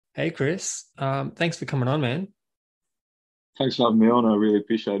Hey Chris, thanks for coming on, man. Thanks for having me on. I really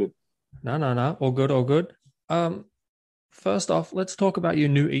appreciate it. No, all good, all good. Um, First off, let's talk about your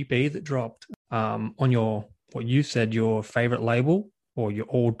new EP that dropped on your what you said your favorite label or your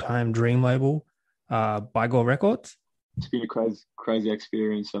all-time dream label, Buygore Records. It's been a crazy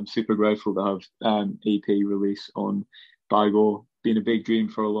experience. I'm super grateful to have EP release on Buygore. Been a big dream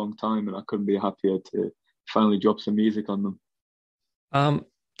for a long time, and I couldn't be happier to finally drop some music on them. Um,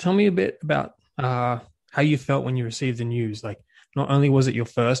 Tell me a bit about how you felt when you received the news. Like, not only was it your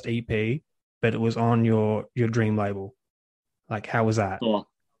first EP, but it was on your dream label. Like, how was that? Oh,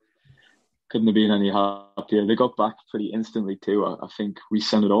 couldn't have been any happier. They got back pretty instantly too. I think we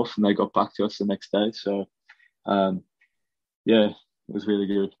sent it off, and they got back to us the next day. So, um, yeah, it was really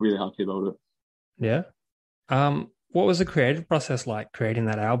good. Really happy about it. Yeah. What was the creative process like creating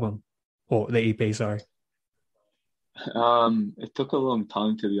that album or the EP? Sorry. It took a long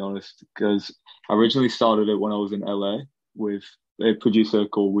time to be honest, because I originally started it when I was in LA with a producer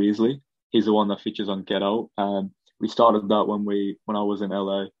called Weasley. He's the one that features on Get Out. We started that when I was in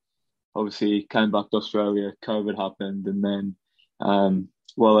LA. Obviously, came back to Australia, COVID happened, and then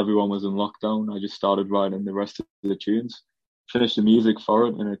while everyone was in lockdown, I just started writing the rest of the tunes, finished the music for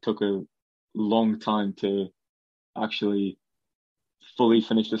it, and it took a long time to actually fully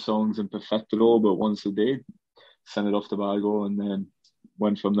finish the songs and perfect it all. But once I did, sent it off to Buygore, and then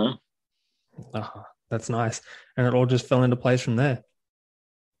went from there. Oh, that's nice. And it all just fell into place from there.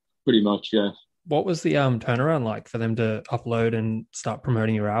 Pretty much, yeah. What was the turnaround like for them to upload and start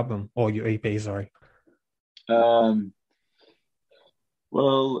promoting your album or your EP, sorry? Um,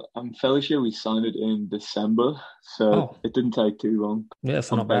 well, I'm fairly sure we signed it in December, so Oh, it didn't take too long yeah,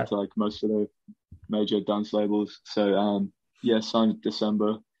 so not compared bad. to like most of the major dance labels. So, yeah, signed it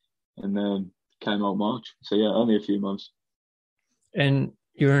December, and then came out March. So yeah, only a few months. And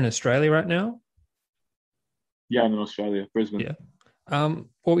you're in Australia right now? Yeah, I'm in Australia, Brisbane. Yeah.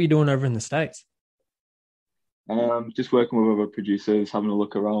 What were you doing over in the States? Just working with other producers, having a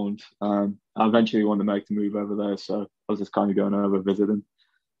look around. I eventually want to make the move over there, so I was just kind of going over, visiting,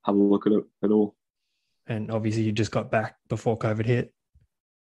 have a look at it at all. And obviously you just got back before COVID hit.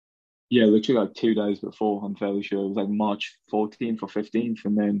 Yeah, literally like 2 days before, I'm fairly sure. It was like March 14th or 15th.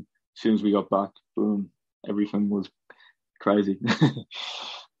 And then as soon as we got back, boom, everything was crazy.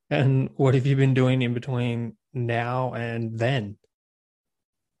 And what have you been doing in between now and then?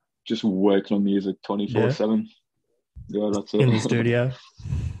 Just working on music Yeah, 24/7. Yeah, that's it. in the studio.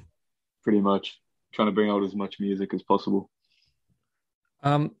 Pretty much trying to bring out as much music as possible.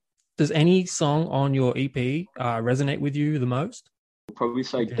 Um, does any song on your EP resonate with you the most? I'll probably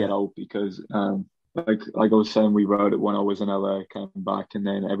say Get Yeah. Out because like I was saying, we wrote it when I was in LA, came back, and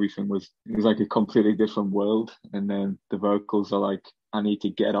then everything was it was like a completely different world. And then the vocals are like, I need to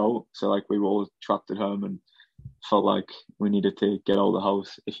get out. So like we were all trapped at home and felt like we needed to get out of the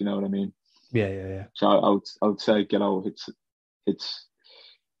house, if you know what I mean. Yeah. So I would say Get Out. It's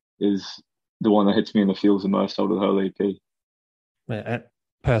is the one that hits me in the feels the most out of the whole EP. Yeah,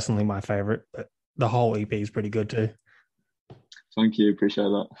 personally, my favorite, but the whole EP is pretty good too. Thank you, appreciate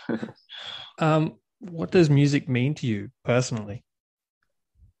that. What does music mean to you personally?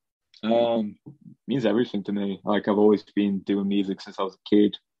 Means everything to me. Like I've always been doing music since I was a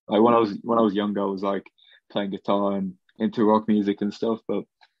kid. Like when I was younger, I was like playing guitar and into rock music and stuff. But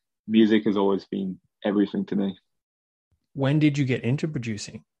music has always been everything to me. When did you get into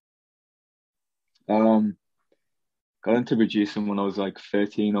producing? Um, got into producing when I was like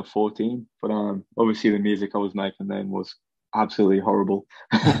 13 or 14, but obviously the music I was making then was absolutely horrible.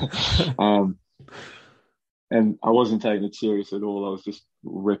 um, and I wasn't taking it serious at all. I was just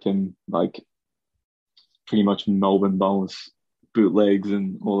ripping like pretty much Melbourne bounce bootlegs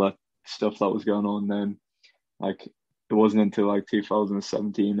and all that stuff that was going on then. Like it wasn't until like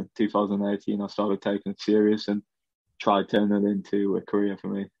 2017 and 2018 I started taking it serious and tried turning it into a career for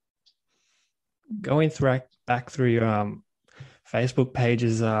me. Going through back through your Facebook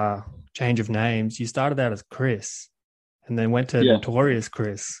page's change of names, you started out as Chris and then went to Yeah, Notorious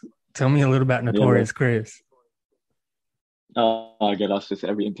Chris. Tell me a little about yeah. Notorious Chris. I get asked this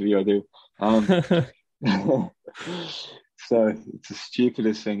every interview I do. Um, so it's the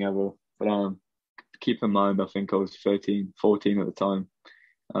stupidest thing ever. But keep in mind, I think I was 13, 14 at the time.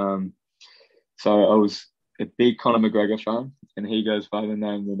 Um, so I was a big Conor McGregor fan, and he goes by the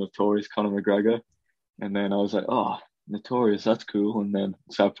name the Notorious Conor McGregor. And then I was like, oh, Notorious, that's cool. And then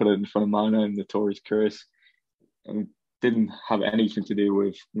so I put it in front of my name, Notorious Chris, and it didn't have anything to do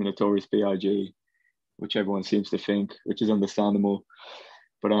with the Notorious B.I.G., which everyone seems to think, which is understandable.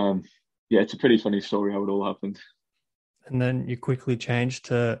 But yeah, it's a pretty funny story how it all happened. and then you quickly changed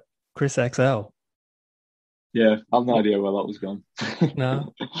to Chris XL. Yeah, I have no What? idea where that was gone.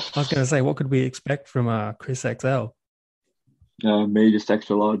 No, I was going to say, what could we expect from Chris XL? Me just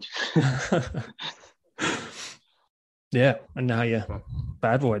extra large. Yeah, and now you're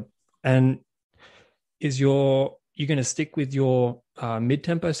Badvoid. And you going to stick with your mid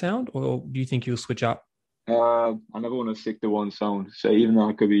tempo sound, or do you think you'll switch up? I never want to stick to one sound. So even though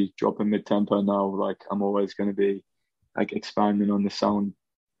I could be dropping mid tempo now, like I'm always going to be like expanding on the sound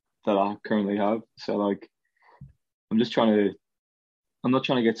that I currently have. So like I'm just trying to, I'm not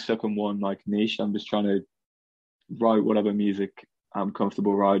trying to get stuck on one like niche. I'm just trying to write whatever music I'm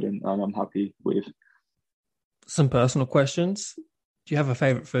comfortable writing and I'm happy with. Some personal questions. Do you have a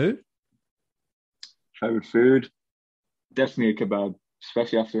favorite food? Favorite food? Definitely a kebab,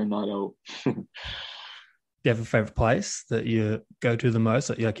 especially after a night out. Do you have a favorite place that you go to the most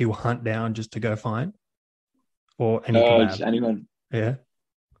that you hunt down just to go find? Or any Just kebab? anyone. Yeah.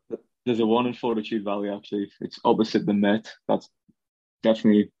 There's a one in Fortitude Valley actually. It's opposite the Met. That's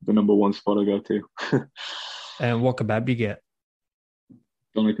definitely the number one spot I go to. And what kebab do you get?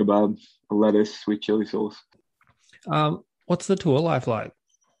 Doner kebab, a lettuce, sweet chili sauce. What's the tour life like?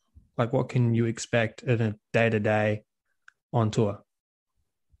 Like, what can you expect in a day to day on tour?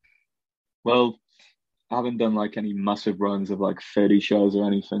 Well, I haven't done like any massive runs of like 30 shows or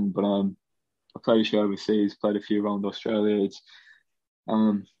anything, but I played a show overseas, played a few around Australia. It's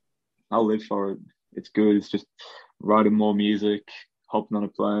um I'll live for it. It's good. It's just writing more music, hopping on a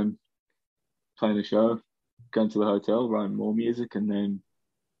plane, playing a show, going to the hotel, writing more music, and then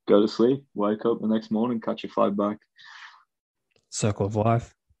go to sleep, wake up the next morning, catch a flight back. Circle of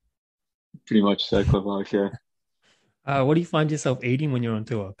life. Pretty much circle of life, yeah. What do you find yourself eating when you're on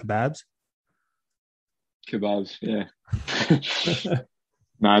tour? Kebabs? Kebabs, yeah.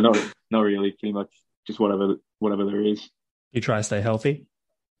 Nah, not really. Pretty much just whatever there is. You try to stay healthy?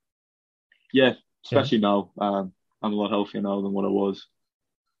 Yeah, Yeah. especially now. I'm a lot healthier now than what I was,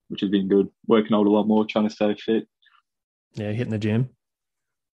 which has been good. Working out a lot more, trying to stay fit. Yeah, hitting the gym.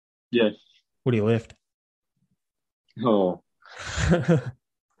 Yeah. What do you lift? Oh,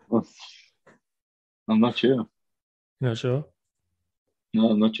 I'm not sure. Not sure. No,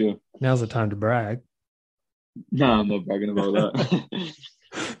 I'm not sure. Now's the time to brag. No, I'm not bragging about that.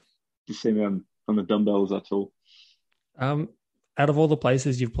 Just saying on the dumbbells, that's all. Um, Out of all the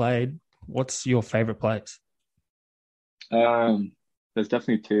places you've played, what's your favorite place? Um, there's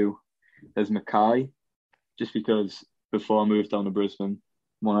definitely two. There's Mackay, just because before I moved down to Brisbane,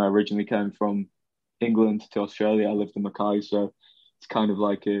 when I originally came from England to Australia, I lived in Mackay, so it's kind of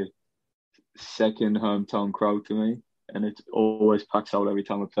like a second hometown crowd to me, and it always packs out every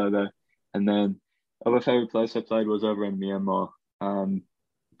time I play there. And then other favorite place I played was over in Myanmar. Um,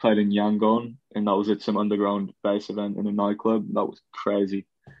 Played in Yangon, and that was at some underground bass event in a nightclub. That was crazy.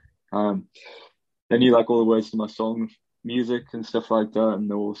 Um, they knew like all the words to my song, music and stuff like that, and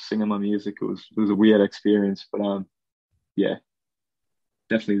they were all singing my music. It was a weird experience, but yeah,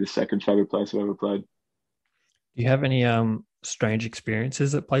 definitely the second favorite place I've ever played. Do you have any strange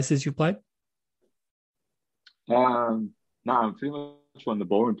experiences at places you played? Nah, I'm pretty much one of the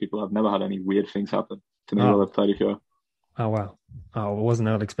boring people. I've never had any weird things happen to me while Oh, I've played a show. oh wow. Oh, I wasn't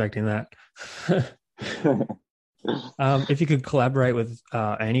not expecting that. If you could collaborate with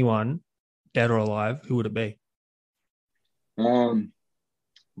anyone, dead or alive, who would it be? um,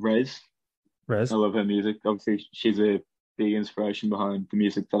 Rez, I Rez? love her music. Obviously, she's a big inspiration behind the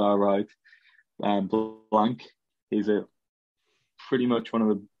music that I write. Blank, he's a pretty much one of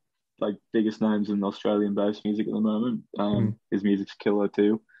the like biggest names in Australian bass music at the moment. Mm. His music's killer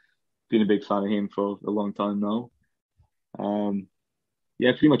too. Been a big fan of him for a long time now. Um,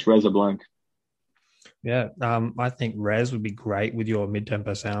 yeah, pretty much Reza Blank. Yeah. I think Rez would be great with your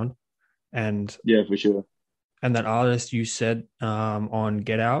mid-tempo sound. And Yeah, for sure. that artist you said on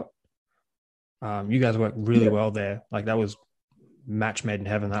Get Out, you guys worked really Yeah, well there. Like that was match made in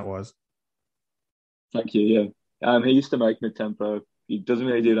heaven, that was. thank you. Yeah, he used to make mid tempo. He doesn't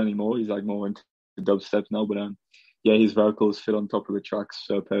really do it anymore. He's like more into dubstep now, but yeah, his vocals fit on top of the tracks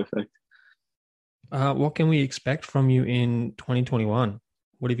so perfect. What can we expect from you in 2021?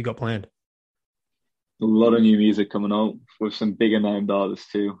 What have you got planned? A lot of new music coming out with some bigger named artists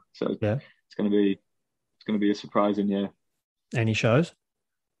too. So Yeah. it's gonna be a surprising year. Any shows?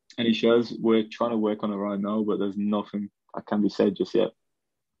 Any shows? We're trying to work on it right now, but there's nothing that can be said just yet.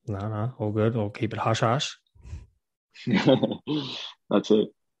 No, no, all good. Or keep it hush hush. That's it.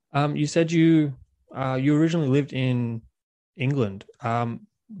 You said you originally lived in England.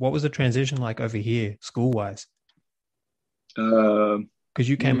 What was the transition like over here, school wise? Um, Because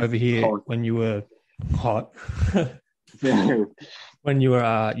you came over here Hot. when you were hot. Yeah, When you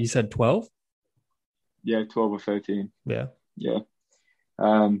were, you said 12? yeah, 12 or 13. Yeah. Yeah.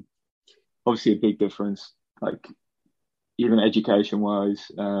 Um, Obviously a big difference, like even education wise,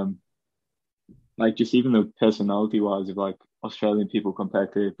 like just even the personality wise of like Australian people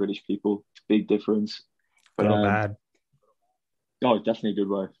compared to British people, it's a big difference. But Good or bad? oh, definitely a good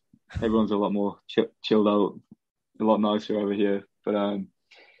way. Everyone's a lot more chilled out, a lot nicer over here. But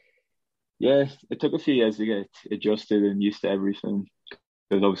yeah, it took a few years to get adjusted and used to everything.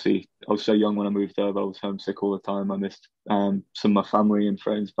 Because obviously I was so young when I moved over, I was homesick all the time. I missed some of my family and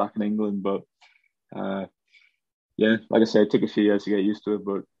friends back in England. But uh, yeah, like I said, it took a few years to get used to it,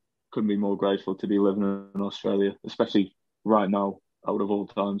 but couldn't be more grateful to be living in Australia, especially right now, out of all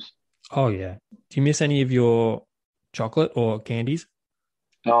times. Oh, yeah. Do you miss any of your chocolate or candies?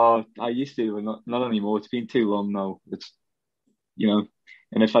 I used to, but not anymore. It's been too long now. It's you know,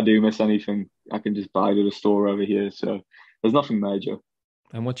 and if I do miss anything, I can just buy it at a store over here. So there's nothing major.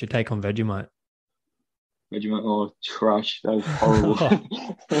 And what's your take on Vegemite? Regiment or trash. That was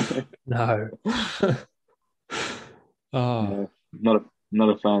horrible. No. Oh, Yeah, not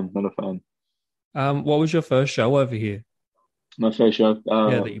a fan. Not a fan. what was your first show over here? My first show.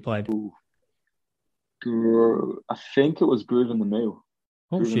 Yeah, that you played. Ooh, I think it was Groove in the Mill.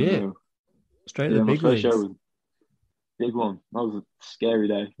 Oh Groove in the shit! Mill. Straight to the Yeah, my big first show leagues. was big one. That was a scary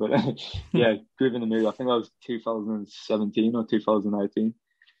day, but yeah, Groove in the Mill. I think that was 2017 or 2018.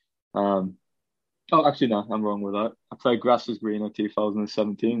 Um, oh, actually, no, I'm wrong with that. I played Grass was Greener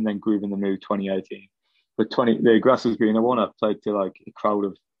 2017, then Groove in the Mood 2018. But the Grass was Greener one, I played to like a crowd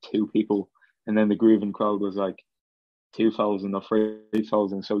of two people, and then the Grooving crowd was like 2,000 or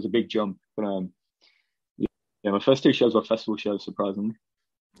 3,000, so it was a big jump. But yeah, my first two shows were festival shows, surprisingly.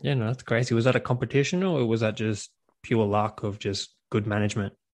 Yeah, no, that's crazy. Was that a competition or was that just pure luck of just good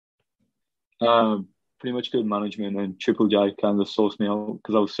management? Pretty much good management, and Triple J kind of sourced me out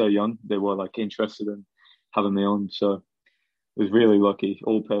because I was so young. They were like interested in having me on, so it was really lucky,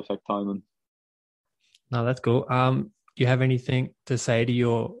 all perfect timing. No, that's cool. Do you have anything to say to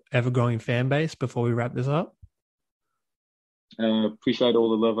your ever-growing fan base before we wrap this up? Appreciate all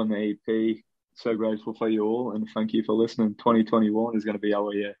the love on the EP. So grateful for you all, and thank you for listening. 2021 is going to be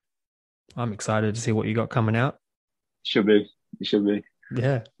our year. I'm excited to see what you got coming out. Should be. It should be.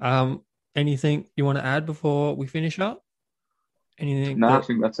 Yeah. Anything you want to add before we finish up? Anything No, I that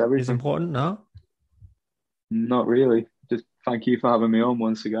think that's is everything. important? No? Not really. Just thank you for having me on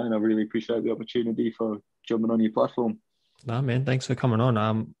once again. I really appreciate the opportunity for jumping on your platform. No, man. Thanks for coming on.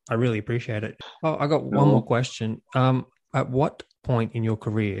 I really appreciate it. Oh, I got one more No, question. At what point in your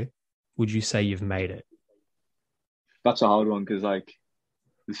career would you say you've made it? that's a hard one because like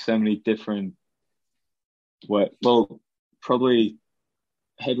there's so many different. Well, probably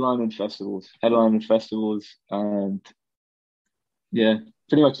headlining festivals, and yeah,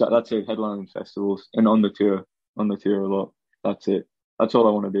 pretty much that's it. Headlining festivals and on the tour a lot. That's it. That's all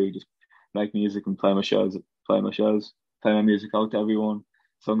I want to do. Just make music and play my shows, play my music out to everyone.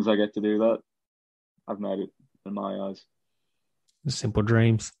 As long as I get to do that, I've made it in my eyes. Simple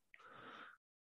dreams.